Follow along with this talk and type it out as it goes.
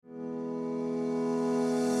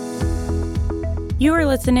You are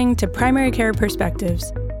listening to Primary Care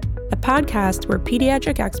Perspectives, a podcast where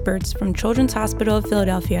pediatric experts from Children's Hospital of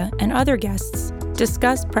Philadelphia and other guests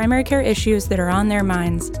discuss primary care issues that are on their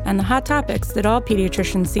minds and the hot topics that all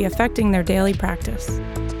pediatricians see affecting their daily practice.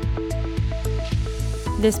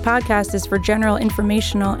 This podcast is for general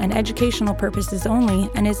informational and educational purposes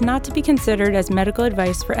only and is not to be considered as medical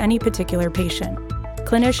advice for any particular patient.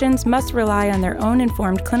 Clinicians must rely on their own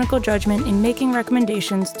informed clinical judgment in making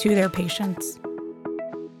recommendations to their patients.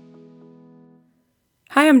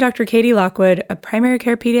 Hi, I'm Dr. Katie Lockwood, a primary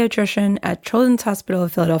care pediatrician at Children's Hospital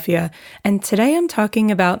of Philadelphia, and today I'm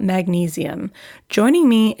talking about magnesium. Joining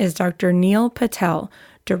me is Dr. Neil Patel,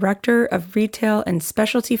 Director of Retail and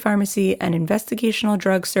Specialty Pharmacy and Investigational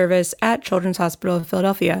Drug Service at Children's Hospital of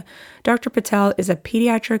Philadelphia. Dr. Patel is a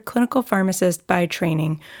pediatric clinical pharmacist by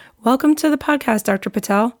training. Welcome to the podcast, Dr.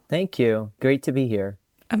 Patel. Thank you. Great to be here.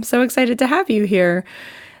 I'm so excited to have you here.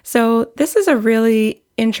 So this is a really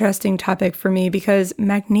interesting topic for me because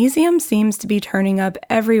magnesium seems to be turning up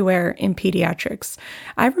everywhere in pediatrics.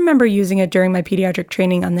 I remember using it during my pediatric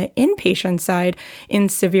training on the inpatient side in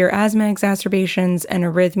severe asthma exacerbations and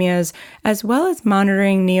arrhythmias, as well as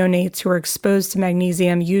monitoring neonates who are exposed to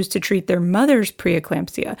magnesium used to treat their mother's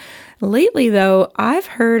preeclampsia. Lately, though, I've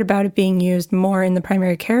heard about it being used more in the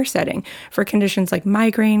primary care setting for conditions like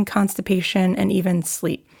migraine, constipation, and even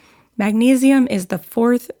sleep. Magnesium is the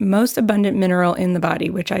fourth most abundant mineral in the body,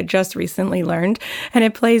 which I just recently learned, and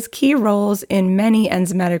it plays key roles in many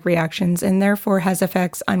enzymatic reactions and therefore has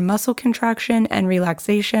effects on muscle contraction and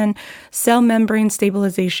relaxation, cell membrane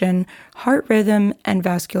stabilization, heart rhythm, and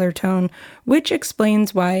vascular tone, which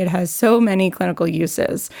explains why it has so many clinical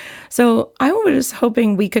uses. So I was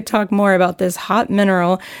hoping we could talk more about this hot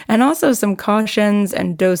mineral and also some cautions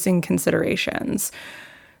and dosing considerations.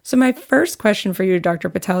 So my first question for you, Dr.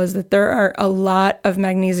 Patel, is that there are a lot of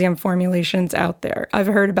magnesium formulations out there. I've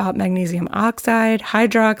heard about magnesium oxide,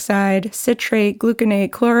 hydroxide, citrate,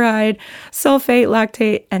 gluconate, chloride, sulfate,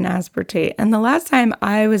 lactate, and aspartate. And the last time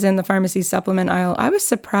I was in the pharmacy supplement aisle, I was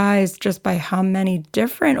surprised just by how many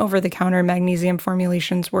different over-the-counter magnesium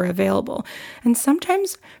formulations were available. And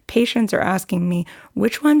sometimes patients are asking me,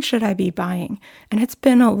 which one should I be buying? And it's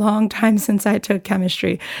been a long time since I took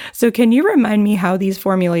chemistry. So can you remind me how these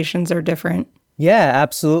formulations are different? Yeah,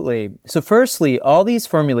 absolutely. So firstly, all these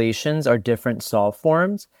formulations are different salt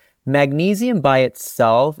forms. Magnesium by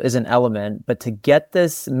itself is an element, but to get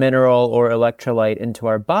this mineral or electrolyte into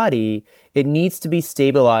our body, it needs to be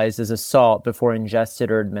stabilized as a salt before ingested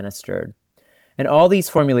or administered. And all these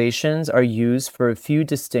formulations are used for a few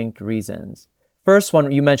distinct reasons. First one,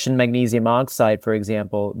 you mentioned magnesium oxide, for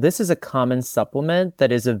example. This is a common supplement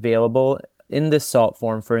that is available in this salt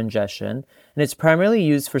form for ingestion, and it's primarily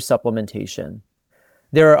used for supplementation.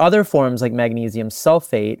 There are other forms like magnesium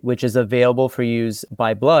sulfate, which is available for use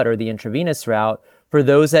by blood or the intravenous route for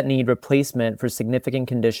those that need replacement for significant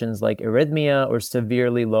conditions like arrhythmia or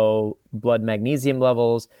severely low blood magnesium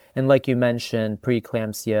levels, and like you mentioned,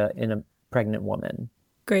 preeclampsia in a pregnant woman.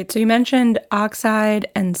 Great. So you mentioned oxide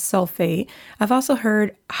and sulfate. I've also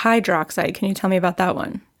heard hydroxide. Can you tell me about that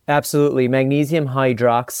one? Absolutely. Magnesium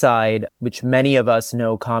hydroxide, which many of us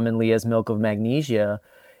know commonly as milk of magnesia,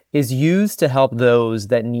 is used to help those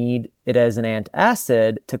that need it as an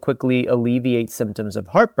antacid to quickly alleviate symptoms of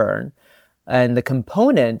heartburn. And the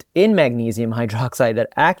component in magnesium hydroxide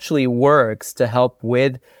that actually works to help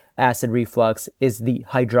with acid reflux is the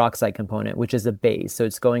hydroxide component, which is a base. So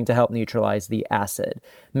it's going to help neutralize the acid.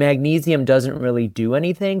 Magnesium doesn't really do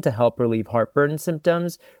anything to help relieve heartburn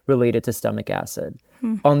symptoms related to stomach acid.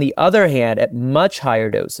 On the other hand, at much higher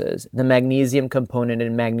doses, the magnesium component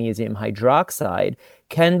in magnesium hydroxide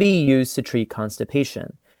can be used to treat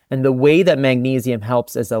constipation. And the way that magnesium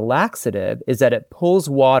helps as a laxative is that it pulls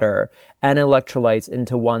water and electrolytes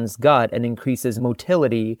into one's gut and increases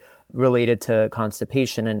motility related to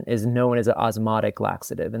constipation and is known as an osmotic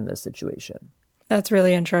laxative in this situation. That's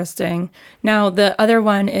really interesting. Now, the other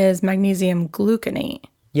one is magnesium gluconate.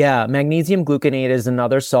 Yeah, magnesium gluconate is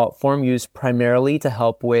another salt form used primarily to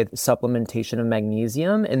help with supplementation of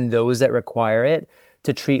magnesium in those that require it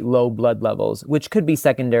to treat low blood levels, which could be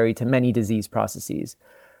secondary to many disease processes.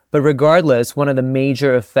 But regardless, one of the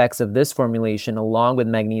major effects of this formulation, along with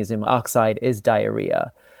magnesium oxide, is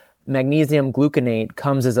diarrhea. Magnesium gluconate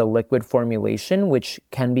comes as a liquid formulation, which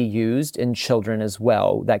can be used in children as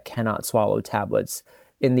well that cannot swallow tablets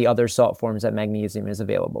in the other salt forms that magnesium is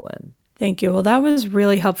available in. Thank you. Well, that was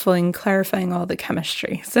really helpful in clarifying all the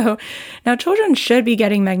chemistry. So now children should be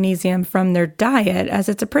getting magnesium from their diet as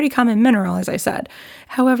it's a pretty common mineral, as I said.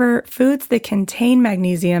 However, foods that contain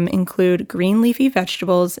magnesium include green leafy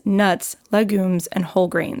vegetables, nuts, legumes, and whole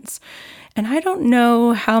grains. And I don't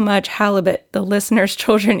know how much halibut the listeners'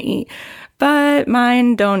 children eat, but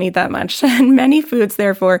mine don't eat that much. And many foods,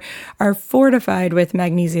 therefore, are fortified with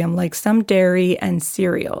magnesium, like some dairy and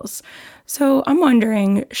cereals. So I'm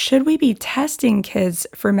wondering, should we be testing kids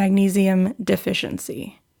for magnesium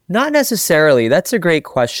deficiency? Not necessarily. That's a great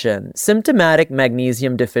question. Symptomatic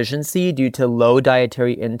magnesium deficiency due to low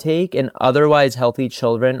dietary intake in otherwise healthy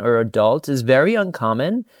children or adults is very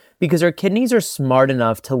uncommon because our kidneys are smart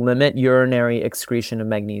enough to limit urinary excretion of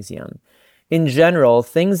magnesium. In general,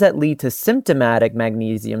 things that lead to symptomatic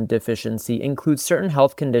magnesium deficiency include certain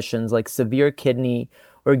health conditions like severe kidney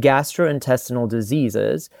or gastrointestinal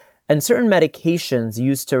diseases, and certain medications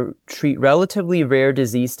used to treat relatively rare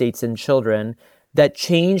disease states in children that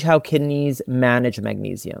change how kidneys manage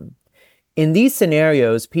magnesium. In these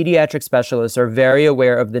scenarios, pediatric specialists are very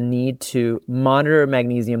aware of the need to monitor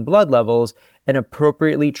magnesium blood levels and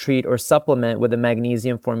appropriately treat or supplement with a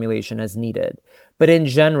magnesium formulation as needed. But in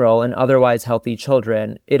general, in otherwise healthy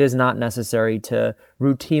children, it is not necessary to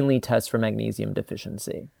routinely test for magnesium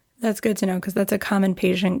deficiency. That's good to know because that's a common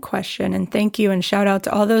patient question. And thank you and shout out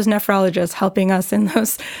to all those nephrologists helping us in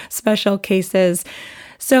those special cases.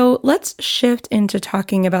 So let's shift into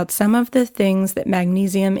talking about some of the things that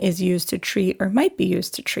magnesium is used to treat or might be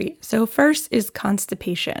used to treat. So first is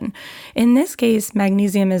constipation. In this case,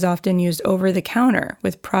 magnesium is often used over the counter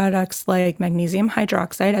with products like magnesium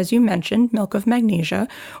hydroxide, as you mentioned, milk of magnesia,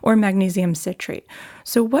 or magnesium citrate.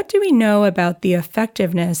 So what do we know about the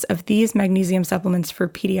effectiveness of these magnesium supplements for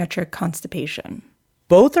pediatric constipation?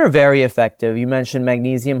 Both are very effective. You mentioned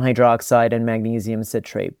magnesium hydroxide and magnesium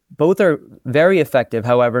citrate. Both are very effective.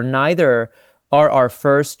 However, neither are our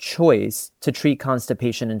first choice to treat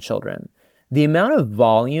constipation in children. The amount of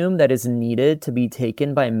volume that is needed to be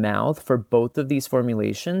taken by mouth for both of these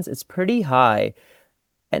formulations is pretty high.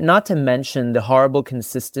 And not to mention the horrible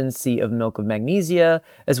consistency of milk of magnesia,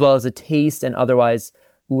 as well as the taste and otherwise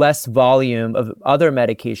less volume of other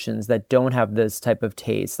medications that don't have this type of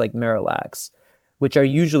taste, like Miralax, which are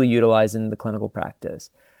usually utilized in the clinical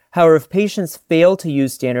practice. However, if patients fail to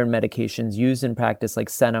use standard medications used in practice like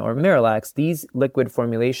Senna or Miralax, these liquid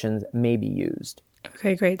formulations may be used.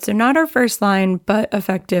 Okay, great. So not our first line, but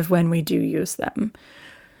effective when we do use them.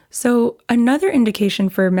 So another indication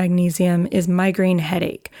for magnesium is migraine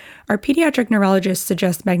headache. Our pediatric neurologists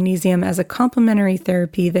suggest magnesium as a complementary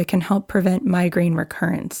therapy that can help prevent migraine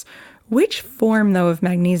recurrence. Which form, though, of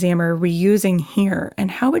magnesium are we using here,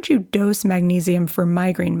 and how would you dose magnesium for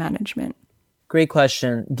migraine management? Great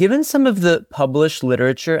question. Given some of the published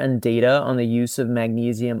literature and data on the use of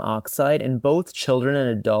magnesium oxide in both children and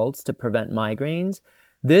adults to prevent migraines,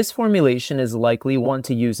 this formulation is likely one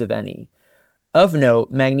to use if any. Of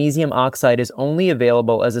note, magnesium oxide is only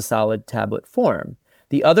available as a solid tablet form.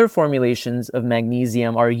 The other formulations of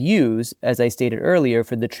magnesium are used, as I stated earlier,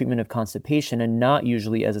 for the treatment of constipation and not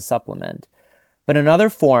usually as a supplement. But another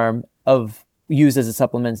form of use as a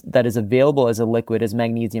supplement that is available as a liquid is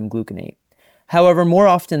magnesium gluconate. However, more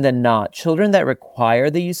often than not, children that require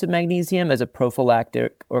the use of magnesium as a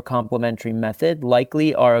prophylactic or complementary method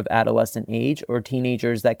likely are of adolescent age or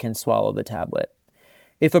teenagers that can swallow the tablet.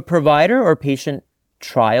 If a provider or patient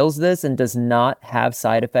trials this and does not have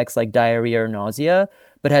side effects like diarrhea or nausea,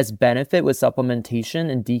 but has benefit with supplementation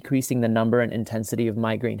and decreasing the number and intensity of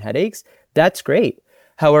migraine headaches, that's great.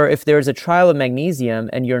 However, if there's a trial of magnesium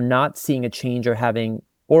and you're not seeing a change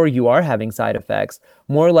or you are having side effects,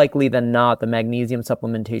 more likely than not, the magnesium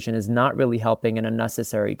supplementation is not really helping and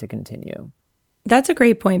unnecessary to continue. That's a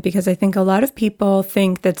great point because I think a lot of people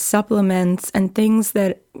think that supplements and things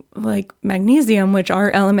that like magnesium, which are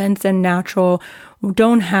elements and natural,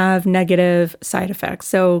 don't have negative side effects.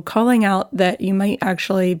 So calling out that you might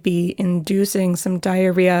actually be inducing some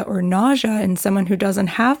diarrhea or nausea in someone who doesn't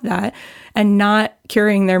have that and not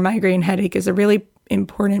curing their migraine headache is a really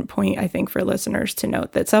important point, I think, for listeners to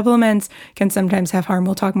note that supplements can sometimes have harm.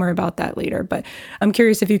 We'll talk more about that later, but I'm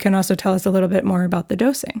curious if you can also tell us a little bit more about the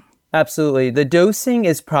dosing. Absolutely. The dosing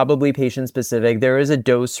is probably patient-specific. There is a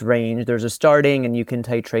dose range. There's a starting and you can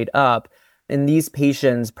titrate up. In these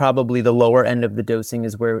patients, probably the lower end of the dosing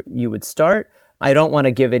is where you would start. I don't want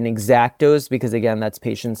to give an exact dose because, again, that's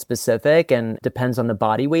patient-specific and depends on the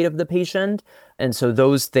body weight of the patient. And so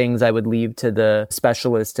those things I would leave to the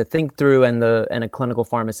specialist to think through and a clinical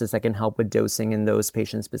pharmacist that can help with dosing in those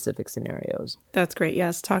patient-specific scenarios. That's great.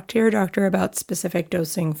 Yes. Talk to your doctor about specific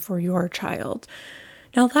dosing for your child.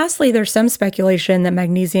 Now, lastly, there's some speculation that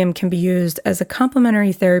magnesium can be used as a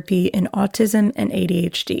complementary therapy in autism and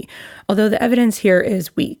ADHD, although the evidence here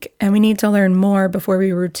is weak, and we need to learn more before we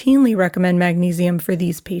routinely recommend magnesium for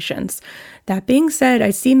these patients. That being said, I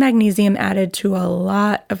see magnesium added to a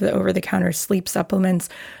lot of the over-the-counter sleep supplements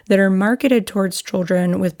that are marketed towards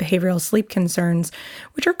children with behavioral sleep concerns,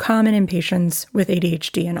 which are common in patients with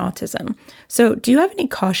ADHD and autism. So, do you have any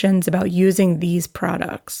cautions about using these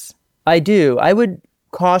products? I do. I would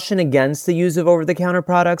caution against the use of over-the-counter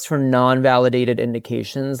products for non-validated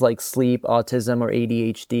indications like sleep, autism, or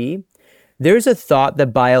ADHD. There's a thought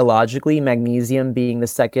that biologically, magnesium being the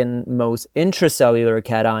second most intracellular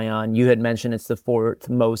cation, you had mentioned it's the fourth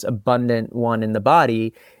most abundant one in the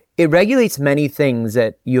body, it regulates many things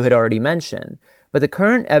that you had already mentioned. But the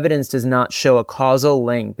current evidence does not show a causal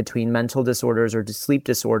link between mental disorders or sleep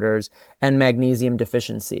disorders and magnesium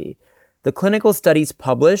deficiency. The clinical studies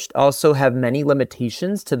published also have many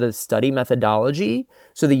limitations to the study methodology,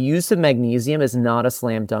 so the use of magnesium is not a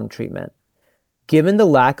slam dunk treatment. Given the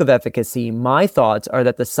lack of efficacy, my thoughts are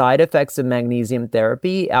that the side effects of magnesium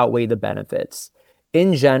therapy outweigh the benefits.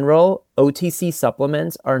 In general, OTC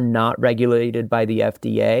supplements are not regulated by the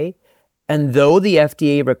FDA, and though the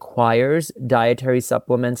FDA requires dietary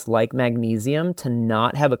supplements like magnesium to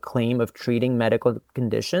not have a claim of treating medical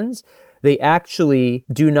conditions, they actually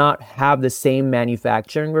do not have the same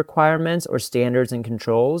manufacturing requirements or standards and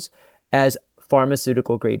controls as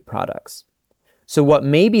pharmaceutical grade products. So what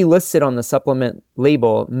may be listed on the supplement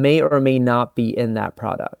label may or may not be in that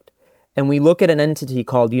product. And we look at an entity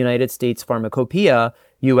called United States Pharmacopeia,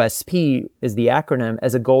 USP is the acronym,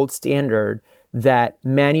 as a gold standard that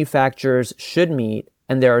manufacturers should meet.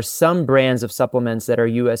 And there are some brands of supplements that are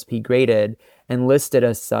USP graded and listed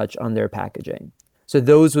as such on their packaging. So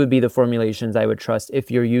those would be the formulations I would trust if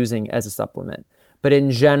you're using as a supplement. But in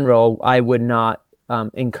general, I would not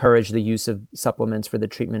encourage the use of supplements for the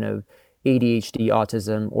treatment of ADHD,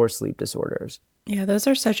 autism, or sleep disorders. Yeah, those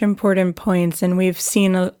are such important points. And we've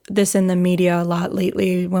seen this in the media a lot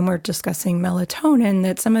lately when we're discussing melatonin,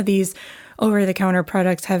 that some of these over-the-counter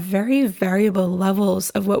products have very variable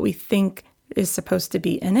levels of what we think is supposed to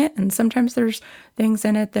be in it. And sometimes there's things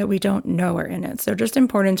in it that we don't know are in it. So just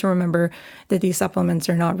important to remember that these supplements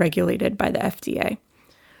are not regulated by the FDA.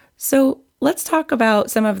 So let's talk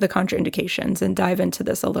about some of the contraindications and dive into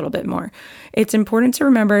this a little bit more. It's important to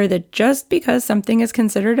remember that just because something is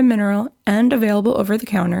considered a mineral and available over the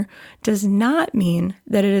counter does not mean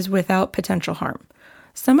that it is without potential harm.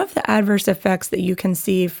 Some of the adverse effects that you can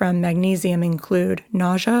see from magnesium include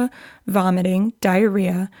nausea, vomiting,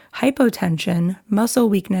 diarrhea, hypotension, muscle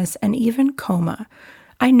weakness, and even coma.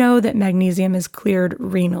 I know that magnesium is cleared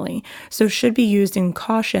renally, so should be used in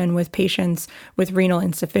caution with patients with renal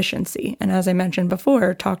insufficiency. And as I mentioned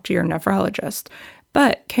before, talk to your nephrologist.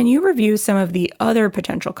 But can you review some of the other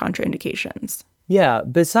potential contraindications? Yeah,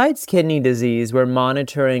 besides kidney disease, where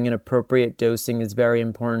monitoring and appropriate dosing is very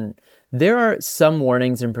important, there are some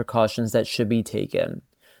warnings and precautions that should be taken.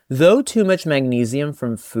 Though too much magnesium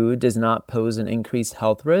from food does not pose an increased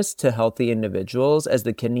health risk to healthy individuals, as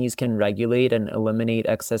the kidneys can regulate and eliminate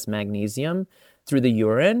excess magnesium through the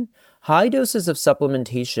urine, high doses of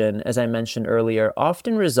supplementation, as I mentioned earlier,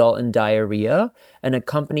 often result in diarrhea and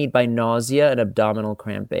accompanied by nausea and abdominal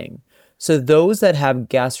cramping. So those that have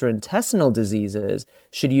gastrointestinal diseases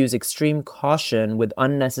should use extreme caution with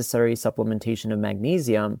unnecessary supplementation of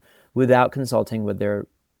magnesium without consulting with their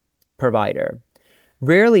provider.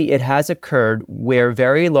 Rarely it has occurred where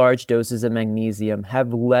very large doses of magnesium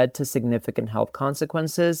have led to significant health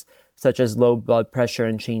consequences, such as low blood pressure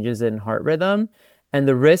and changes in heart rhythm, and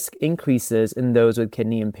the risk increases in those with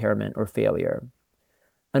kidney impairment or failure.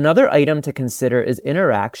 Another item to consider is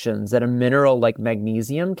interactions that a mineral like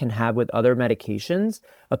magnesium can have with other medications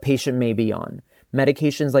a patient may be on.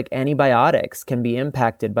 Medications like antibiotics can be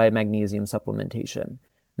impacted by magnesium supplementation.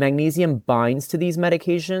 Magnesium binds to these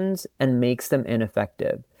medications and makes them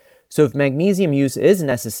ineffective. So if magnesium use is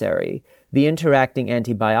necessary, the interacting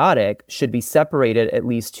antibiotic should be separated at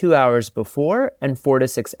least 2 hours before and 4 to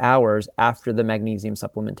 6 hours after the magnesium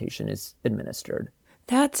supplementation is administered.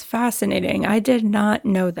 That's fascinating. I did not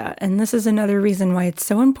know that. And this is another reason why it's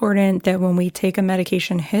so important that when we take a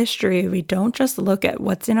medication history, we don't just look at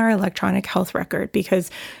what's in our electronic health record,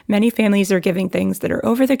 because many families are giving things that are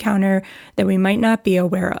over the counter that we might not be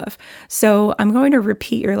aware of. So I'm going to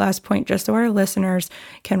repeat your last point just so our listeners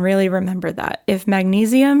can really remember that. If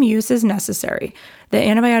magnesium use is necessary, the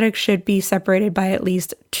antibiotic should be separated by at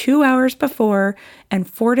least 2 hours before and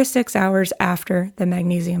 4 to 6 hours after the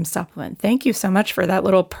magnesium supplement. Thank you so much for that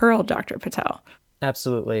little pearl, Dr. Patel.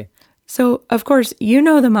 Absolutely. So, of course, you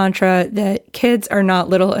know the mantra that kids are not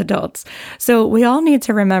little adults. So we all need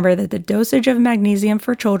to remember that the dosage of magnesium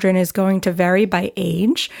for children is going to vary by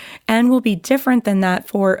age and will be different than that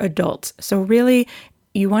for adults. So really,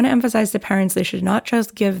 you want to emphasize to parents they should not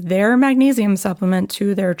just give their magnesium supplement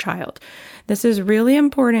to their child. This is really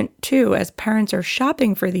important too, as parents are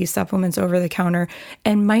shopping for these supplements over the counter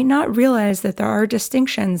and might not realize that there are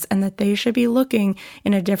distinctions and that they should be looking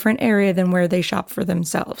in a different area than where they shop for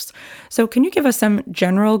themselves. So can you give us some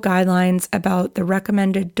general guidelines about the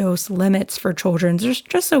recommended dose limits for children,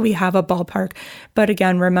 just so we have a ballpark? But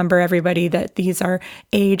again, remember everybody that these are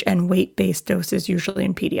age and weight-based doses usually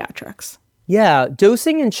in pediatrics. Yeah,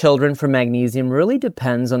 dosing in children for magnesium really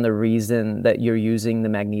depends on the reason that you're using the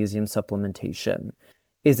magnesium supplementation.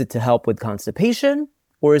 Is it to help with constipation,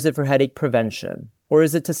 or is it for headache prevention, or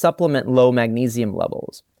is it to supplement low magnesium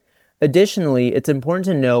levels? Additionally, it's important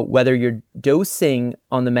to know whether you're dosing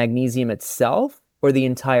on the magnesium itself or the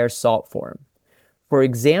entire salt form. For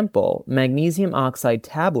example, magnesium oxide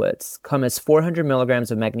tablets come as 400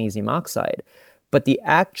 milligrams of magnesium oxide, but the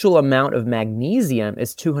actual amount of magnesium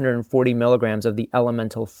is 240 milligrams of the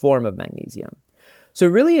elemental form of magnesium. So it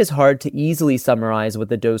really is hard to easily summarize what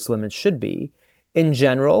the dose limits should be. In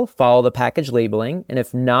general, follow the package labeling, and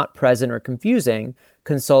if not present or confusing,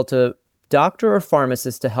 consult a doctor or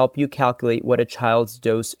pharmacist to help you calculate what a child's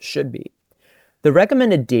dose should be. The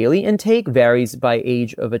recommended daily intake varies by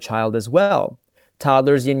age of a child as well.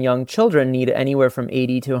 Toddlers and young children need anywhere from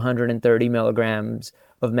 80 to 130 milligrams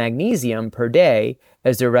of magnesium per day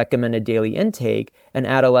as their recommended daily intake, and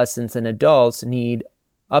adolescents and adults need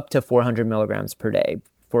up to 400 milligrams per day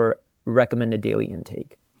for recommended daily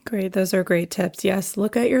intake. Great. Those are great tips. Yes,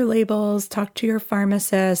 look at your labels, talk to your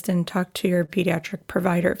pharmacist, and talk to your pediatric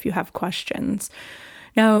provider if you have questions.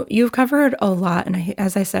 Now, you've covered a lot, and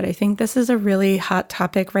as I said, I think this is a really hot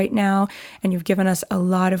topic right now, and you've given us a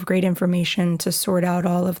lot of great information to sort out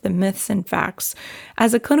all of the myths and facts.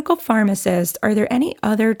 As a clinical pharmacist, are there any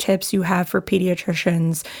other tips you have for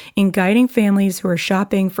pediatricians in guiding families who are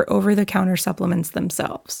shopping for over-the-counter supplements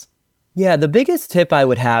themselves? Yeah, the biggest tip I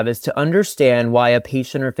would have is to understand why a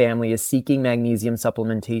patient or family is seeking magnesium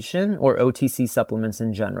supplementation or OTC supplements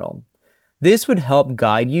in general. This would help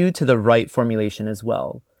guide you to the right formulation as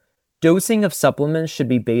well. Dosing of supplements should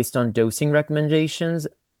be based on dosing recommendations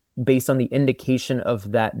based on the indication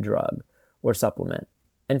of that drug or supplement.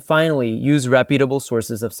 And finally, use reputable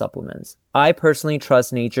sources of supplements. I personally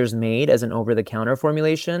trust Nature's Made as an over-the-counter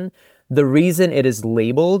formulation. The reason it is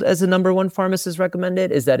labeled as the number one pharmacist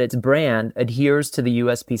recommended is that its brand adheres to the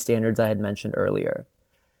USP standards I had mentioned earlier.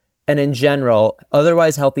 And in general,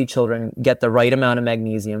 otherwise healthy children get the right amount of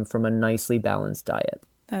magnesium from a nicely balanced diet.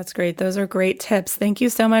 That's great. Those are great tips. Thank you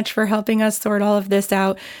so much for helping us sort all of this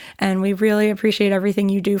out. And we really appreciate everything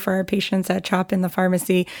you do for our patients at CHOP in the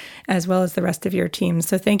pharmacy, as well as the rest of your team.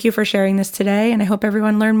 So thank you for sharing this today. And I hope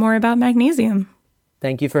everyone learned more about magnesium.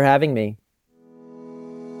 Thank you for having me.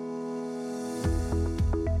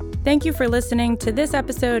 Thank you for listening to this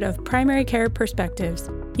episode of Primary Care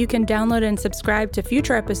Perspectives. You can download and subscribe to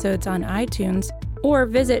future episodes on iTunes or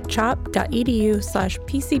visit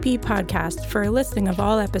chop.edu/PCP podcast for a listing of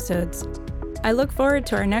all episodes. I look forward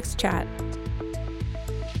to our next chat.